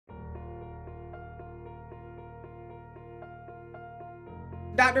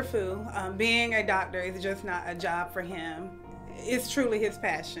Dr. Fu, being a doctor is just not a job for him. It's truly his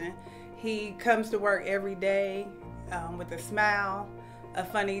passion. He comes to work every day with a smile, a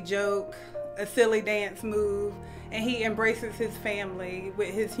funny joke, a silly dance move, and he embraces his family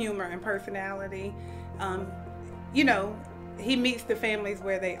with his humor and personality. You know, he meets the families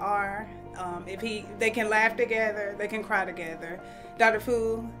where they are. They can laugh together, they can cry together. Dr.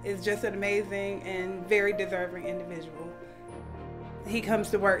 Fu is just an amazing and very deserving individual. He comes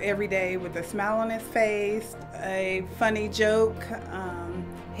to work every day with a smile on his face, a funny joke.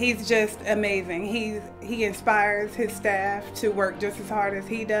 He's just amazing. He inspires his staff to work just as hard as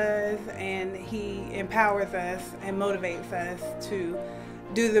he does, and he empowers us and motivates us to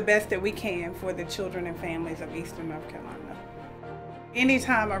do the best that we can for the children and families of Eastern North Carolina.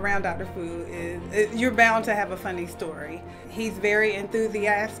 Anytime around Dr. Fu, you're bound to have a funny story. He's very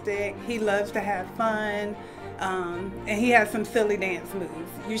enthusiastic, he loves to have fun, and he has some silly dance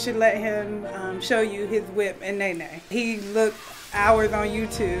moves. You should let him show you his whip and nae-nae. He looked hours on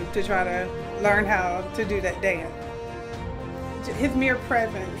YouTube to try to learn how to do that dance. His mere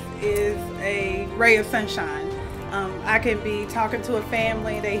presence is a ray of sunshine. I can be talking to a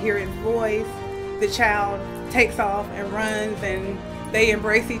family, they hear his voice, the child takes off and runs, and they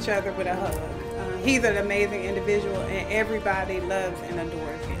embrace each other with a hug. He's an amazing individual, and everybody loves and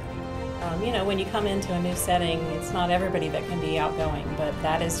adores him. You know, when you come into a new setting, it's not everybody that can be outgoing, but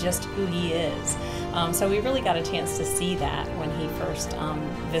that is just who he is. So we really got a chance to see that when he first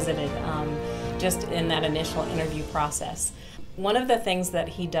visited, just in that initial interview process. One of the things that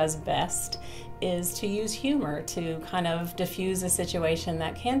he does best is to use humor to kind of diffuse a situation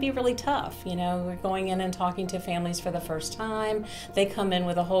that can be really tough. You know, we're going in and talking to families for the first time. They come in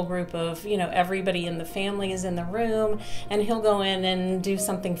with a whole group of, you know, everybody in the family is in the room, and he'll go in and do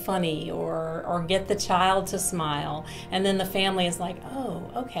something funny or get the child to smile. And then the family is like, oh,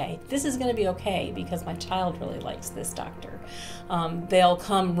 okay, this is going to be okay because my child really likes this doctor. They'll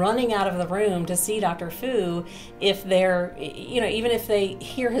come running out of the room to see Dr. Fu if they're, you know, even if they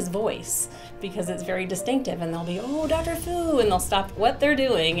hear his voice, because it's very distinctive, and they'll be, oh, Dr. Fu, and they'll stop what they're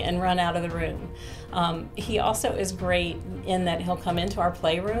doing and run out of the room. He also is great in that he'll come into our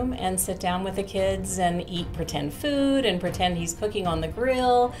playroom and sit down with the kids and eat pretend food and pretend he's cooking on the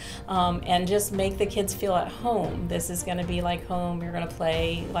grill, and just make the kids feel at home. This is going to be like home. You're going to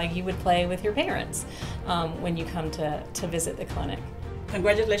play like you would play with your parents when you come to visit the clinic.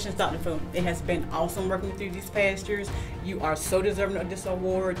 Congratulations, Dr. Fu. It has been awesome working with you these past years. You are so deserving of this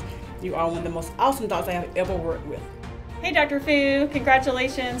award. You are one of the most awesome doctors I have ever worked with. Hey, Dr. Fu,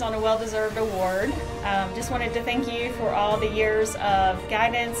 congratulations on a well-deserved award. Just wanted to thank you for all the years of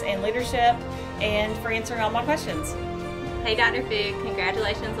guidance and leadership and for answering all my questions. Hey, Dr. Fu,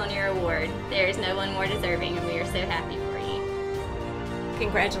 congratulations on your award. There is no one more deserving, and we are so happy for you.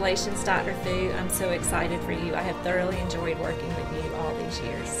 Congratulations, Dr. Fu. I'm so excited for you. I have thoroughly enjoyed working with you all these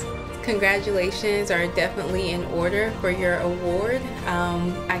years. Congratulations are definitely in order for your award.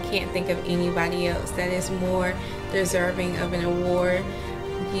 I can't think of anybody else that is more deserving of an award.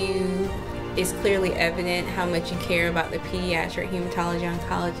 It's clearly evident how much you care about the pediatric hematology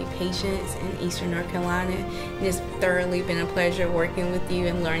oncology patients in Eastern North Carolina. And it's thoroughly been a pleasure working with you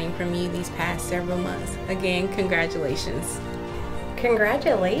and learning from you these past several months. Again, congratulations.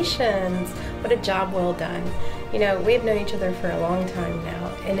 Congratulations! What a job well done. You know, we've known each other for a long time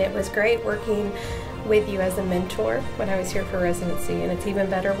now, and it was great working with you as a mentor when I was here for residency, and it's even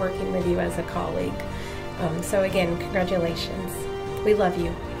better working with you as a colleague. So again, congratulations. We love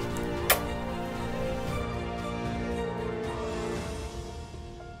you.